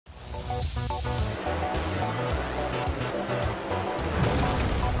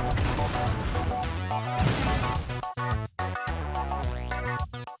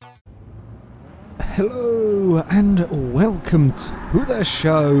Hello and welcome to the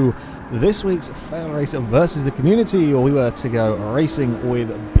show. This week's FailRace versus the community, or we were to go racing with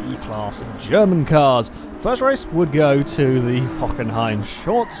B-class German cars. First race would go to the Hockenheim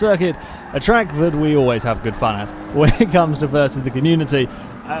Short Circuit, a track that we always have good fun at when it comes to versus the community.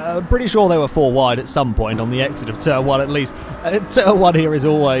 Pretty sure they were 4 wide at some point on the exit of Turn 1 at least. Turn 1 here is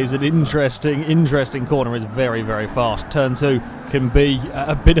always an interesting corner. It's very, very fast. Turn 2 can be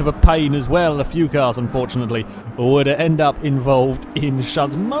a bit of a pain as well. A few cars, unfortunately, would end up involved in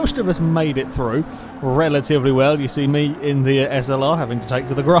shunts. Most of us made it through relatively well. You see me in the SLR having to take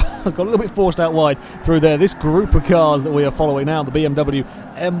to the grass. Got a little bit forced out wide through there. This group of cars that we are following now, the BMW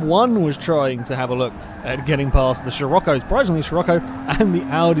M1 was trying to have a look at getting past the Scirocco. Surprisingly, Scirocco and the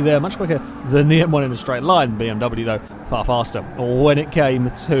Audi there much quicker than the M1 in a straight line. The BMW, though, far faster when it came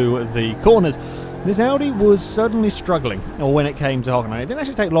to the corners. This Audi was suddenly struggling when it came to Hockenheim. It didn't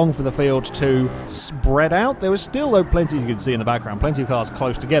actually take long for the field to spread out. There was still, though, plenty you could see in the background, plenty of cars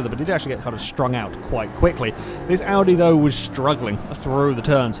close together, but it did actually get kind of strung out quite quickly. This Audi, though, was struggling through the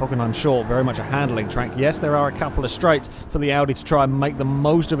turns. Hockenheim Short, very much a handling track. Yes, there are a couple of straights for the Audi to try and make the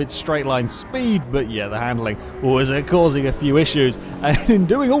most of its straight line speed, but yeah, the handling was causing a few issues. And in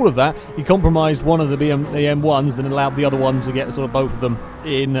doing all of that, he compromised one of the M1s, then allowed the other one to get sort of both of them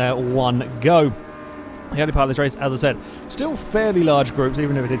in one go. The early part of this race, as I said, still fairly large groups,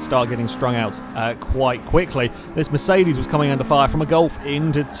 even if it did start getting strung out quite quickly. This Mercedes was coming under fire from a Golf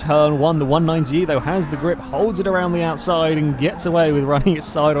into Turn 1. The 190E, though, has the grip, holds it around the outside and gets away with running it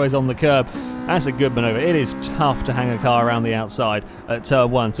sideways on the curb. That's a good manoeuvre. It is tough to hang a car around the outside at Turn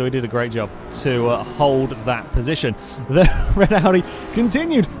 1, so he did a great job to hold that position. The red Audi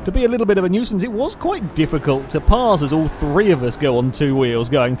continued to be a little bit of a nuisance. It was quite difficult to pass as all three of us go on 2 wheels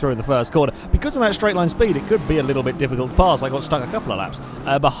going through the first corner. Because of that straight line speed, it could be a little bit difficult to pass. I got stuck a couple of laps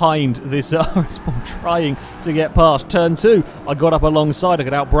behind this RS1 trying to get past. Turn 2, I got up alongside, I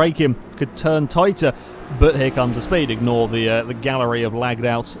could outbrake him, could turn tighter, but here comes the speed. Ignore the gallery of lagged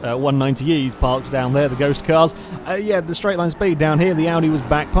out 190Es parked down there, the ghost cars. Yeah, the straight line speed down here, the Audi was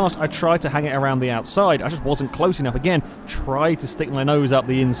back past. I tried to hang it around the outside. I just wasn't close enough. Again, tried to stick my nose up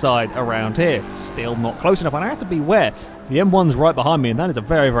the inside around here. Still not close enough, and I have to beware. The M1's right behind me, and that is a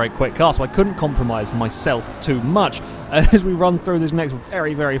very, very quick car, so I couldn't compromise myself too much. As we run through this next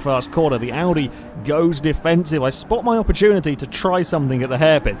very, very fast corner, the Audi goes defensive. I spot my opportunity to try something at the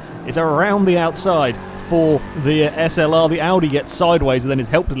hairpin. It's around the outside for the SLR. The Audi gets sideways and then is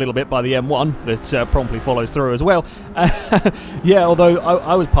helped a little bit by the M1 that promptly follows through as well. Yeah, although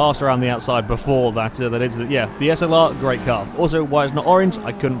I was passed around the outside before that incident. Yeah, the SLR, great car. Also, why it's not orange,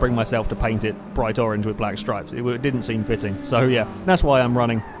 I couldn't bring myself to paint it bright orange with black stripes. It didn't seem fitting. So yeah, that's why I'm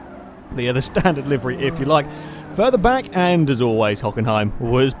running the standard livery, if you like. Further back, and as always, Hockenheim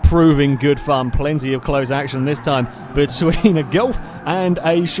was proving good fun. Plenty of close action this time between a Golf and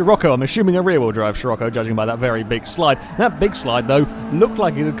a Scirocco. I'm assuming a rear-wheel drive Scirocco, judging by that very big slide. That big slide, though, looked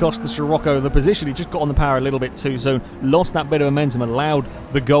like it had cost the Scirocco the position. He just got on the power a little bit too soon, lost that bit of momentum, allowed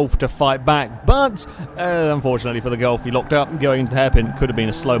the Golf to fight back. But, unfortunately for the Golf, he locked up going into the hairpin. Could have been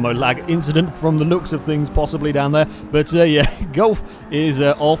a slow-mo lag incident from the looks of things, possibly down there. But, yeah, Golf is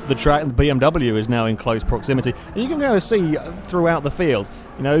off the track, and the BMW is now in close proximity. And you can kind of see throughout the field,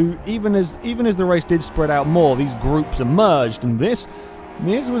 you know, even as the race did spread out more, these groups emerged, and this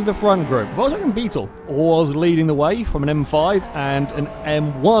was the front group. Volkswagen Beetle was leading the way from an M5 and an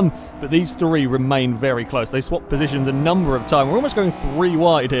M1, but these three remained very close. They swapped positions a number of times. We're almost going 3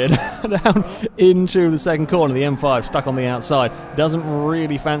 wide here, down into the second corner. The M5 stuck on the outside. Doesn't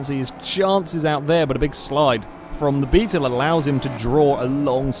really fancy his chances out there, but a big slide from the Beetle allows him to draw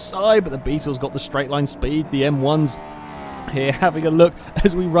alongside, but the Beetle's got the straight line speed. The M1's here having a look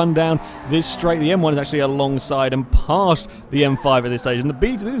as we run down this straight. The M1 is actually alongside and past the M5 at this stage, and the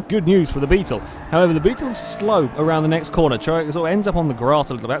Beetle, this is good news for the Beetle. However, the Beetle's slow around the next corner, sort of ends up on the grass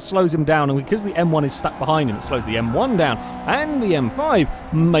a little bit. That slows him down, and because the M1 is stuck behind him, it slows the M1 down, and the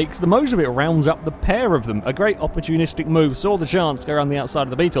M5 makes the most of it, rounds up the pair of them. A great opportunistic move, saw the chance to go around the outside of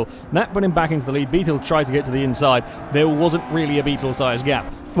the Beetle. That put him back into the lead. Beetle tried to get to the inside. There wasn't really a Beetle-sized gap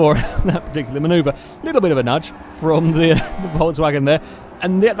for that particular manoeuvre. A little bit of a nudge from the Volkswagen there,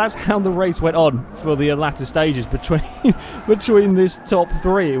 and that's how the race went on for the latter stages between this top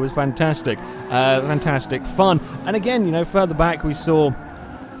three. It was fantastic, fantastic fun. And again, you know, further back we saw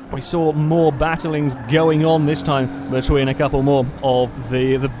more battlings going on, this time between a couple more of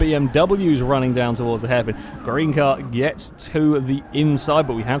the BMWs running down towards the hairpin. Green car gets to the inside,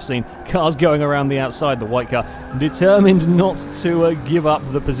 but we have seen cars going around the outside. The white car determined not to give up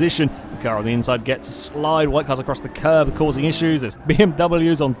the position. red car on the inside gets a slide. White cars across the curb causing issues. There's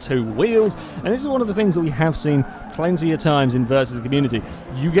BMWs on 2 wheels. And this is one of the things that we have seen plenty of times in Versus the Community.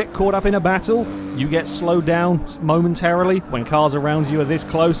 You get caught up in a battle, you get slowed down momentarily when cars around you are this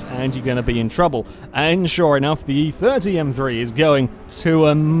close, and you're going to be in trouble. And sure enough, the E30 M3 is going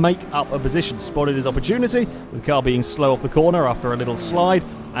to make up a position. Spotted his opportunity, with the car being slow off the corner after a little slide,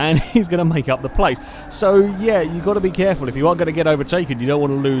 and he's going to make up the place. So yeah, you've got to be careful. If you are going to get overtaken, you don't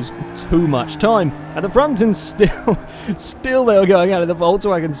want to lose too much time. At the front, and still they were going out of the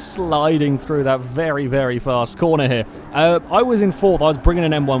Volkswagen, sliding through that very, very fast corner here. I was in 4th. I was bringing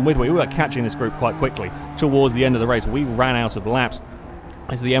an M1 with me. We were catching this group quite quickly towards the end of the race. We ran out of laps,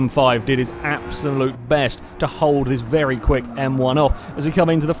 as the M5 did his absolute best to hold this very quick M1 off. As we come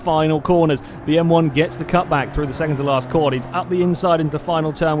into the final corners, the M1 gets the cutback through the second to last corner. It's up the inside into the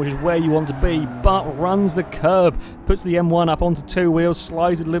final turn, which is where you want to be, but runs the curb, puts the M1 up onto 2 wheels,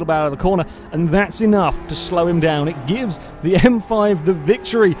 slides it a little bit out of the corner, and that's enough to slow him down. It gives the M5 the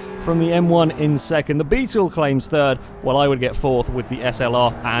victory from the M1 in second. The Beetle claims third, while I would get 4th with the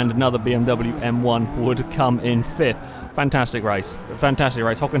SLR, and another BMW M1 would come in 5th. Fantastic race. Fantastic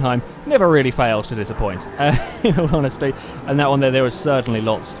race. Hockenheim never really fails to disappoint, in all honesty. And that one there was certainly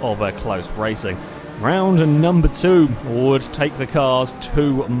lots of close racing. Round number 2 would take the cars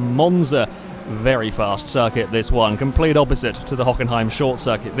to Monza. Very fast circuit, this one. Complete opposite to the Hockenheim short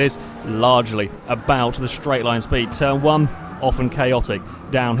circuit. This largely about the straight line speed. Turn 1, often chaotic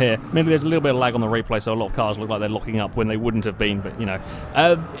down here. Maybe there's a little bit of lag on the replay, so a lot of cars look like they're locking up when they wouldn't have been, but you know,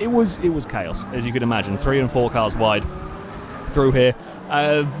 it was chaos, as you can imagine. 3 and 4 cars wide through here.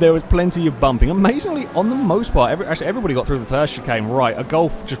 There was plenty of bumping. Amazingly, on the most part, actually everybody got through the first chicane right. A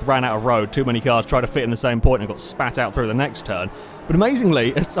Golf just ran out of road. Too many cars tried to fit in the same point and got spat out through the next turn. But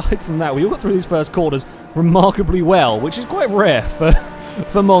amazingly, aside from that, we all got through these first quarters remarkably well, which is quite rare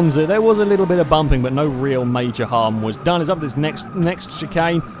for Monza. There was a little bit of bumping, but no real major harm was done. It's up to this next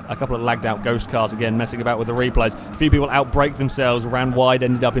chicane. A couple of lagged out ghost cars again messing about with the replays. A few people outbraked themselves, ran wide,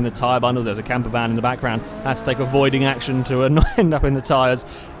 ended up in the tyre bundles. There's a camper van in the background. Had to take avoiding action to not end up in the tyres.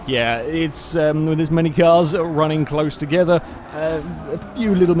 Yeah, it's with as many cars running close together, a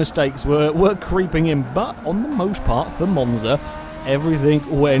few little mistakes were creeping in, but on the most part for Monza,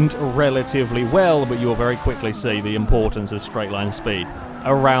 everything went relatively well, but you'll very quickly see the importance of straight line speed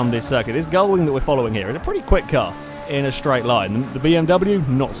around this circuit. This Gullwing that we're following here is a pretty quick car in a straight line. The BMW,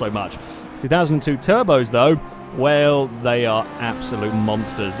 not so much. 2002 turbos, though, well, they are absolute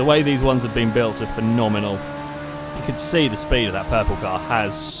monsters. The way these ones have been built are phenomenal. You can see the speed of that purple car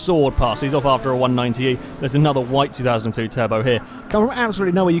has soared past. He's off after a 190E. There's another white 2002 turbo here. Coming from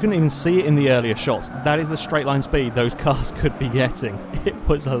absolutely nowhere. You couldn't even see it in the earlier shots. That is the straight line speed those cars could be getting. It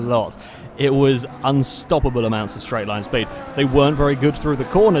was a lot. It was unstoppable amounts of straight line speed. They weren't very good through the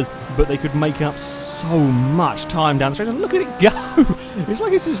corners, but they could make up so much time down the straight. And look at it go! It's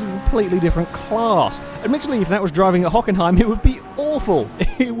like it's just a completely different class. Admittedly, if that was driving at Hockenheim, it would be awful.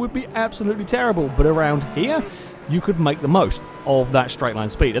 It would be absolutely terrible. But around here, you could make the most of that straight line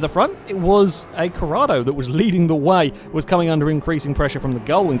speed. At the front, it was a Corrado that was leading the way, was coming under increasing pressure from the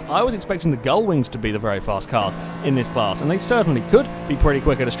Gullwings. I was expecting the Gullwings to be the very fast cars in this class, and they certainly could be pretty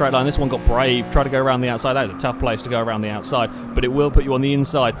quick at a straight line. This one got brave, tried to go around the outside. That is a tough place to go around the outside, but it will put you on the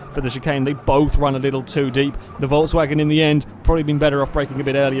inside for the chicane. They both run a little too deep. The Volkswagen, in the end, probably been better off braking a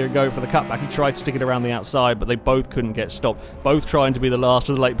bit earlier and go for the cutback. He tried to stick it around the outside, but they both couldn't get stopped. Both trying to be the last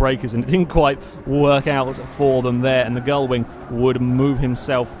of the late breakers, and it didn't quite work out for them there, and the Gullwing would move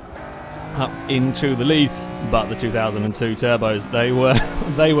himself up into the lead. But the 2002 turbos,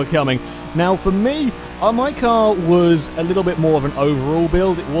 they were coming. Now for me, my car was a little bit more of an overall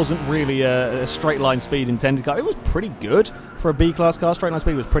build. It wasn't really a straight line speed intended car. It was pretty good for a B-class car. Straight line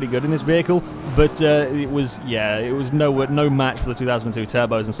speed was pretty good in this vehicle, but it was no match for the 2002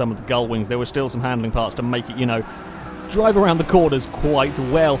 turbos and some of the Gullwings. There were still some handling parts to make it, you know, drive around the corners quite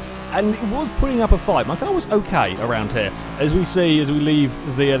well, and it was putting up a fight. My car was okay around here. As we see, as we leave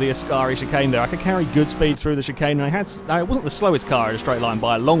the Ascari chicane there, I could carry good speed through the chicane, and I wasn't the slowest car in a straight line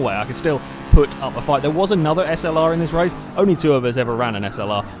by a long way. I could still put up a fight. There was another SLR in this race. Only 2 of us ever ran an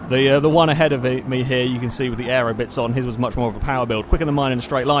SLR. The one ahead of me here, you can see with the aero bits on, his was much more of a power build, quicker than mine in a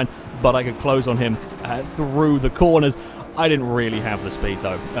straight line, but I could close on him through the corners. I didn't really have the speed,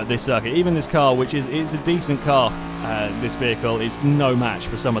 though, at this circuit. Even this car, which is a decent car, this vehicle, is no match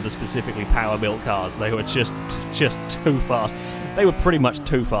for some of the specifically power-built cars. They were just too fast. They were pretty much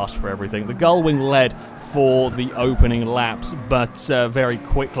too fast for everything. The Gullwing led for the opening laps, but very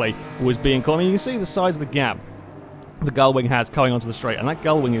quickly was being caught. I mean, you can see the size of the gap the Gullwing has coming onto the straight, and that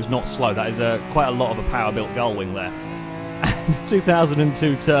Gullwing is not slow. That is quite a lot of a power-built Gullwing there. And the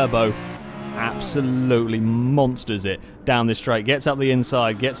 2002 Turbo absolutely monsters it down this straight, gets up the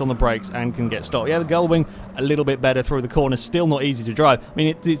inside, gets on the brakes, and can get stopped. Yeah, the Gullwing a little bit better through the corner, still not easy to drive. I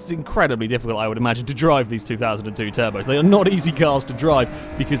mean, it's incredibly difficult, I would imagine, to drive these 2002 turbos. They are not easy cars to drive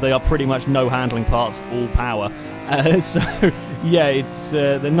because they are pretty much no handling parts, all power. So yeah,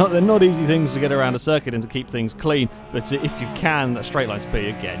 they're not easy things to get around a circuit and to keep things clean. But if you can, that straight line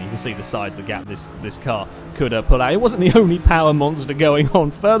speed again, you can see the size of the gap this car could pull out. It wasn't the only power monster going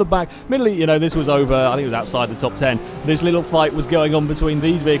on. Further back, admittedly, you know, this was over. I think it was outside the top 10. This little fight was going on between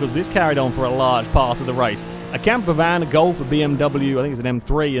these vehicles. This carried on for a large part of the race. A camper van, a Golf, a BMW, I think it's an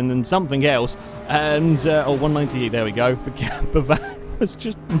M3, and then something else. And 190E. There we go. The camper van was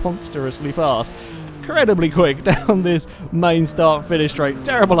just monstrously fast. Incredibly quick down this main start-finish straight.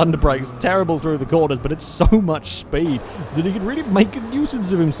 Terrible under brakes, terrible through the corners, but it's so much speed that he could really make a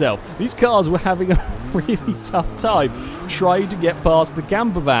nuisance of himself. These cars were having a really tough time trying to get past the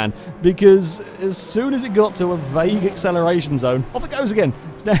camper van because as soon as it got to a vague acceleration zone, off it goes again.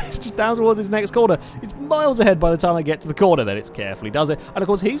 It's just down towards its next corner. It's miles ahead by the time I get to the corner. Then it carefully does it. And of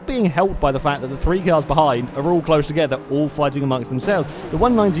course, he's being helped by the fact that the three cars behind are all close together, all fighting amongst themselves. The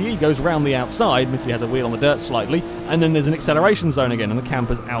 190E goes round the outside, admittedly has a wheel on the dirt slightly, and then there's an acceleration zone again, and the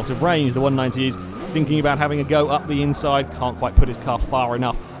camper's out of range. The 190E's thinking about having a go up the inside, can't quite put his car far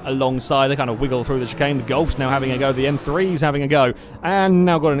enough alongside. They kind of wiggle through the chicane. The Golf's now having a go, the M3's having a go, and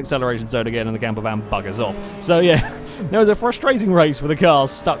now got an acceleration zone again, and the camper van buggers off. So yeah, there was a frustrating race for the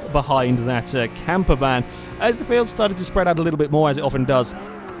cars stuck behind that camper van as the field started to spread out a little bit more, as it often does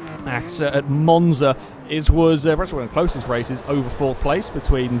at Monza. It was perhaps one of the closest races, over fourth place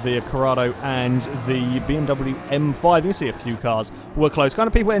between the Corrado and the BMW M5. You can see a few cars were close. Kind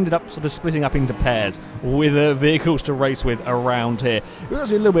of people ended up sort of splitting up into pairs with vehicles to race with around here. It was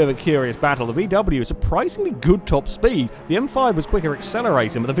actually a little bit of a curious battle. The VW, surprisingly good top speed. The M5 was quicker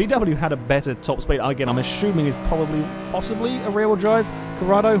accelerating, but the VW had a better top speed. Again, I'm assuming is possibly a rear-wheel drive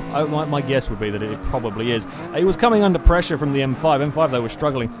Corrado. My guess would be that it probably is. It was coming under pressure from the M5. M5, though, was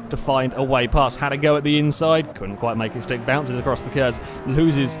struggling to find a way past. Had a go at the inside, couldn't quite make it stick, bounces across the curves,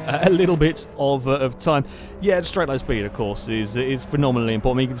 loses a little bit of time. Yeah, straight line speed, of course, is phenomenally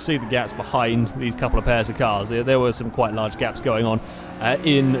important. You can see the gaps behind these couple of pairs of cars. There were some quite large gaps going on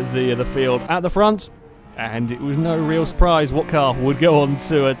in the field at the front, and it was no real surprise what car would go on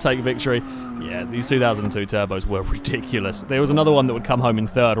to take victory. Yeah, these 2002 turbos were ridiculous. There was another one that would come home in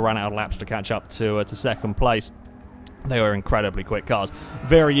third, ran out of laps to catch up to second place. They were incredibly quick cars.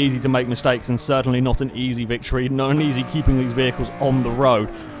 Very easy to make mistakes, and certainly not an easy victory, not an easy keeping these vehicles on the road.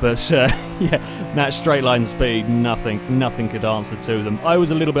 But yeah, that straight line speed, nothing could answer to them. I was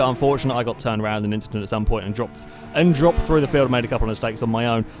a little bit unfortunate. I got turned around in an instant at some point and dropped through the field and made a couple of mistakes on my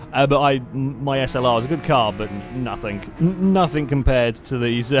own. But my SLR was a good car, but nothing compared to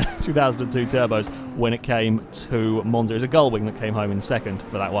these 2002 turbos when it came to Monza. It was a Gullwing that came home in second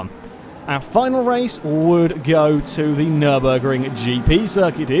for that one. Our final race would go to the Nürburgring GP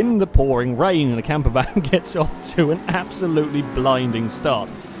circuit in the pouring rain, and the camper van gets off to an absolutely blinding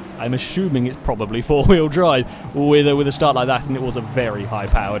start. I'm assuming it's probably four-wheel drive with a start like that, and it was a very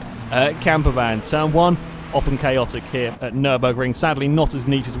high-powered camper van. Turn one, often chaotic here at Nürburgring. Sadly, not as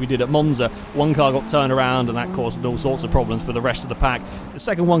neat as we did at Monza. One car got turned around, and that caused all sorts of problems for the rest of the pack. The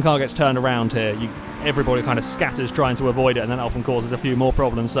second one car gets turned around here, everybody kind of scatters trying to avoid it, and that often causes a few more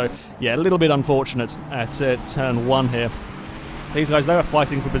problems. So, yeah, a little bit unfortunate at turn one here. These guys, they were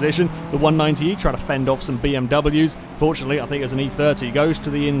fighting for position. The 190E trying to fend off some BMWs. Fortunately, I think it's an E30. Goes to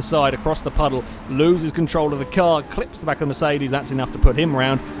the inside, across the puddle, loses control of the car, clips the back of the Mercedes. That's enough to put him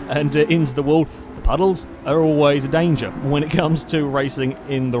around and into the wall. Puddles are always a danger when it comes to racing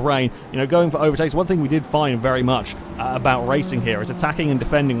in the rain. You know, going for overtakes, one thing we did find very much about racing here is attacking and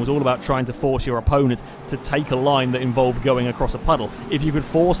defending was all about trying to force your opponent to take a line that involved going across a puddle. If you could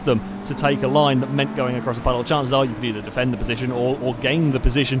force them to take a line that meant going across a puddle, chances are you could either defend the position or gain the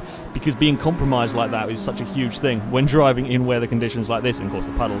position, because being compromised like that is such a huge thing when driving in weather conditions like this, and of course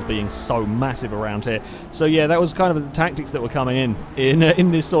the puddles being so massive around here. So yeah, that was kind of the tactics that were coming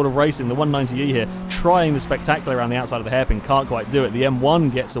in this sort of racing. The 190E here trying the spectacular around the outside of the hairpin, can't quite do it. The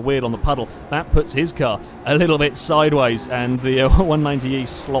M1 gets a wheel on the puddle, that puts his car a little bit sideways, and the 190E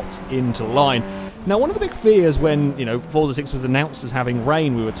slots into line. Now, one of the big fears when, Forza 6 was announced as having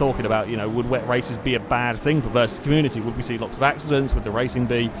rain, we were talking about, would wet races be a bad thing for Versus community? Would we see lots of accidents? Would the racing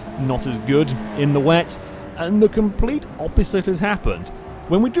be not as good in the wet? And the complete opposite has happened.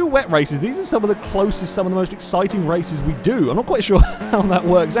 when we do wet races, these are some of the closest, some of the most exciting races we do. I'm not quite sure how that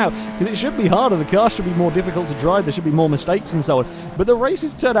works out, because it should be harder, the car should be more difficult to drive, there should be more mistakes and so on. But the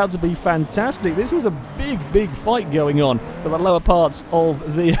races turned out to be fantastic. This was a big fight going on for the lower parts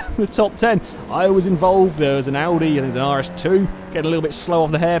of the top 10. I was involved, there was an Audi, I think it's an RS2, getting a little bit slow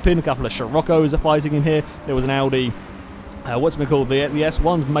off the hairpin, a couple of Scirocco's are fighting in here, there was an Audi, what's it called, the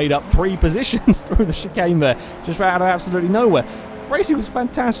S1's made up 3 positions through the chicane there, just out of absolutely nowhere. Racing was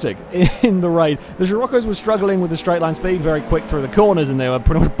fantastic in the rain. The Scirocco's were struggling with the straight line speed very quick through the corners, and they were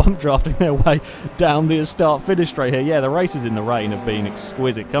pretty much bump drafting their way down the start-finish straight here. Yeah, the races in the rain have been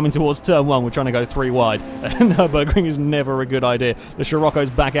exquisite. Coming towards turn 1, we're trying to go 3 wide, and Nürburgring is never a good idea. The Scirocco's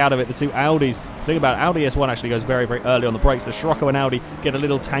back out of it, the 2 Audis. The thing about Audi S1 actually goes very early on the brakes. The Scirocco and Audi get a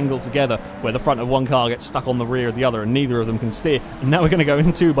little tangled together, where the front of one car gets stuck on the rear of the other, and neither of them can steer. And now we're going to go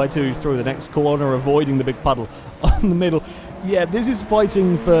in 2x2s through the next corner, avoiding the big puddle on the middle. Yeah, this is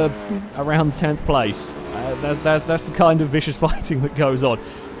fighting for around 10th place. That's the kind of vicious fighting that goes on.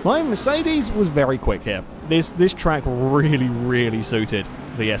 My Mercedes was very quick here. This track really suited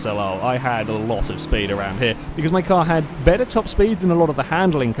the SLR. I had a lot of speed around here because my car had better top speed than a lot of the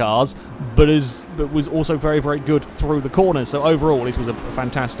handling cars, but was also very good through the corners. So overall, this was a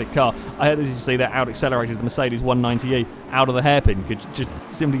fantastic car. I had, as you see, that out accelerated the Mercedes 190e out of the hairpin. Could just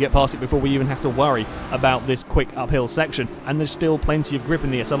simply get past it before we even have to worry about this quick uphill section. And there's still plenty of grip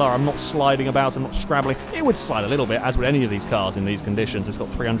in the SLR. I'm not sliding about, I'm not scrabbling. It would slide a little bit, as would any of these cars in these conditions. It's got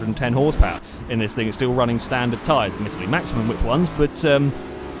 310 horsepower in this thing. It's still running standard tyres, admittedly maximum width ones, but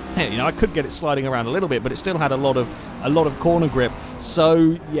hey, you know, I could get it sliding around a little bit, but it still had a lot of corner grip.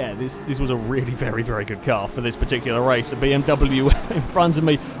 So yeah, this was a really very good car for this particular race. A BMW in front of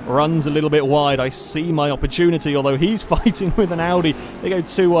me runs a little bit wide. I see my opportunity, although he's fighting with an Audi. They go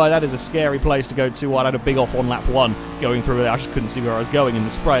too wide. That is a scary place to go too wide. I had a big off on lap 1 going through there. I just couldn't see where I was going in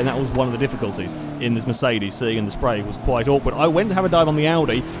the spray, and that was one of the difficulties in this Mercedes. Seeing in the spray was quite awkward. I went to have a dive on the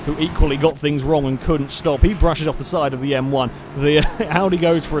Audi, who equally got things wrong and couldn't stop. He brushes off the side of the M1. The Audi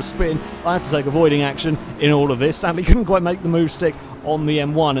goes for a spin. I have to take avoiding action in all of this. Sadly, couldn't quite make the move stick on the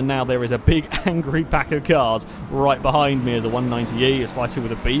M1, and now there is a big angry pack of cars right behind me as a 190e is fighting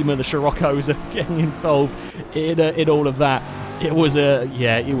with a Beamer. The Scirocco's are getting involved in all of that. It was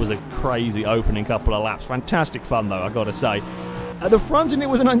a crazy opening couple of laps. Fantastic fun though, I gotta say. At the front, and it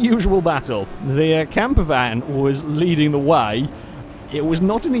was an unusual battle. The camper van was leading the way. It was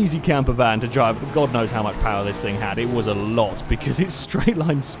not an easy camper van to drive. God knows how much power this thing had. It was a lot because its straight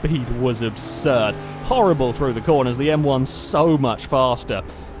line speed was absurd. Horrible through the corners. The M1's so much faster.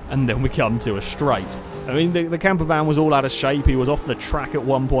 And then we come to a straight. I mean, the camper van was all out of shape. He was off the track at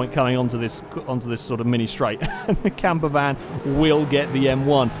one point coming onto this sort of mini straight. And the camper van will get the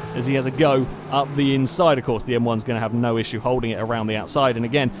M1 as he has a go up the inside. Of course, the M1's going to have no issue holding it around the outside. And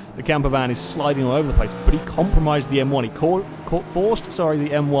again, the camper van is sliding all over the place. But he compromised the M1. He forced the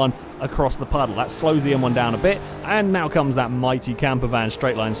M1 across the puddle. That slows the M1 down a bit. And now comes that mighty camper van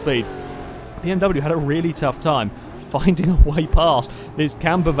straight line speed. BMW had a really tough time finding a way past this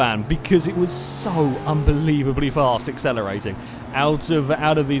camper van because it was so unbelievably fast accelerating out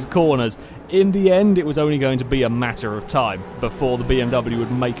of these corners. In the end, it was only going to be a matter of time before the BMW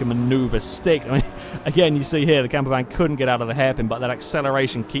would make a maneuver stick. I mean, again, you see here the camper van couldn't get out of the hairpin, but that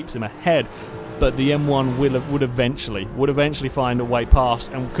acceleration keeps him ahead. But the M1 would eventually find a way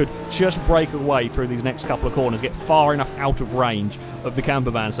past and could just break away through these next couple of corners, get far enough out of range of the camper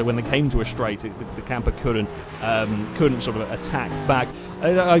van, so when they came to a straight, the camper couldn't sort of attack back.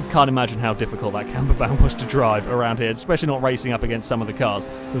 I can't imagine how difficult that camper van was to drive around here, especially not racing up against some of the cars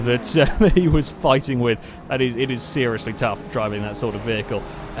that he was fighting with. It is seriously tough driving that sort of vehicle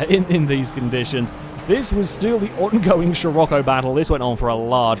in these conditions. This was still the ongoing Scirocco battle. This went on for a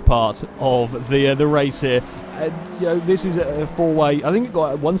large part of the race here. You know, this is a four-way. I think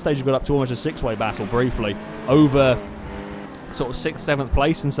at one stage it got up to almost a six-way battle briefly over sort of 6th, 7th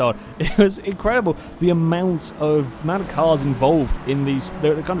place and so on. It was incredible the amount of cars involved in these.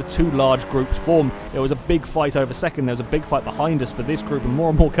 There were kind of 2 large groups formed. There was a big fight over second. There was a big fight behind us for this group, and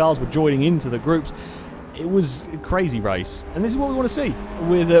more cars were joining into the groups. It was a crazy race, and this is what we want to see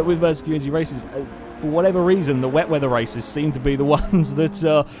with Versus Community races. For whatever reason, the wet weather races seem to be the ones that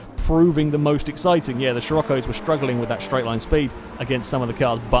are proving the most exciting. Yeah, the Scirocco's were struggling with that straight line speed against some of the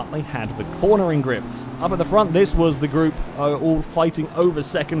cars, but they had the cornering grip. Up at the front, this was the group all fighting over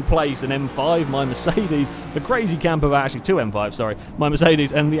second place. An M5, my Mercedes, the crazy camper van, actually 2 M5s, sorry, my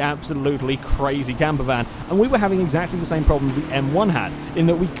Mercedes, and the absolutely crazy camper van. And we were having exactly the same problems the M1 had, in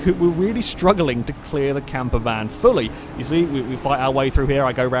that we were really struggling to clear the camper van fully. You see, we fight our way through here.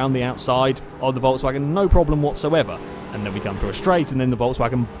 I go round the outside of the Volkswagen, no problem whatsoever. and then we come to a straight, and then the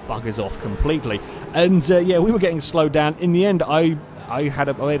Volkswagen buggers off completely. And yeah, we were getting slowed down. In the end, I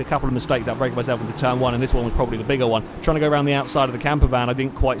made a couple of mistakes out breaking myself into turn 1, and this one was probably the bigger one. Trying to go around the outside of the camper van, I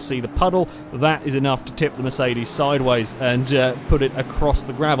didn't quite see the puddle. That is enough to tip the Mercedes sideways and put it across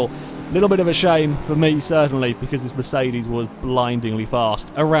the gravel. Little bit of a shame for me, certainly, because this Mercedes was blindingly fast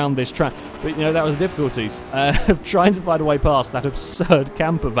around this track. But, you know, that was the difficulties of trying to find a way past that absurd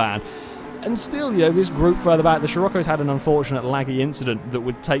camper van. And still, you know, this group further back, the Scirocco's had an unfortunate laggy incident that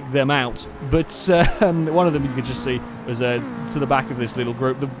would take them out. But one of them you could just see was to the back of this little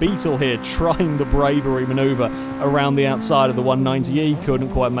group. The Beetle here trying the bravery manoeuvre around the outside of the 190E.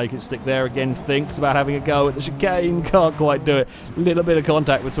 Couldn't quite make it stick there. Again, thinks about having a go at the chicane. Can't quite do it. Little bit of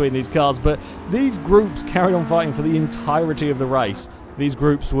contact between these cars. But these groups carried on fighting for the entirety of the race. These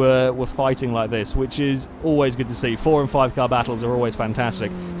groups were fighting like this, which is always good to see. 4 and 5 car battles are always fantastic.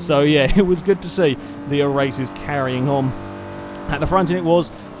 So yeah, it was good to see the races carrying on. At the front, and it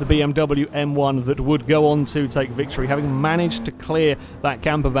was the BMW M1 that would go on to take victory. Having managed to clear that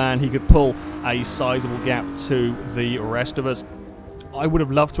camper van, he could pull a sizable gap to the rest of us. I would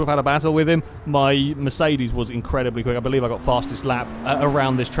have loved to have had a battle with him. My Mercedes was incredibly quick. I believe I got fastest lap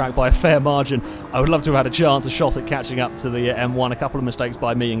around this track by a fair margin. I would love to have had a chance, a shot at catching up to the M1. A couple of mistakes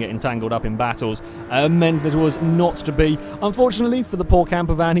by me and getting tangled up in battles meant that it was not to be. Unfortunately for the poor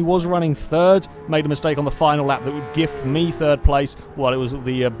camper van, he was running third. Made a mistake on the final lap that would gift me third place, while it was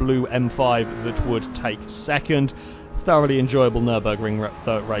the blue M5 that would take second. Thoroughly enjoyable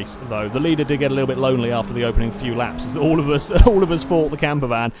Nürburgring race, though. The leader did get a little bit lonely after the opening few laps, as all of us fought the camper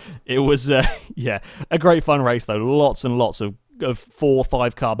van. It was, yeah, a great fun race, though. Lots and lots of 4 or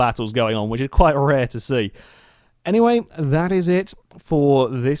 5 car battles going on, which is quite rare to see. Anyway, that is it for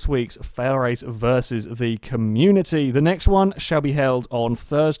this week's FailRace versus the community. The next one shall be held on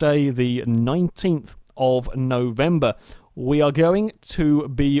Thursday, the 19th of November. We are going to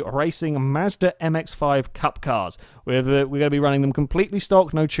be racing Mazda MX-5 Cup cars. We're going to be running them completely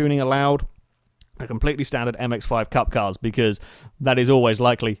stock, no tuning allowed. They're completely standard MX-5 Cup cars, because that is always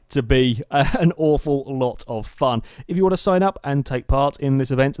likely to be an awful lot of fun. If you want to sign up and take part in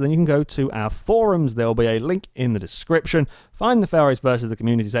this event, then you can go to our forums. There will be a link in the description. Find the FailRace versus the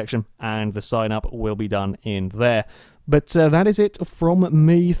community section, and the sign up will be done in there. But that is it from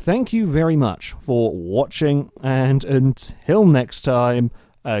me. Thank you very much for watching, and until next time,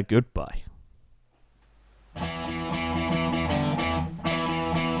 goodbye.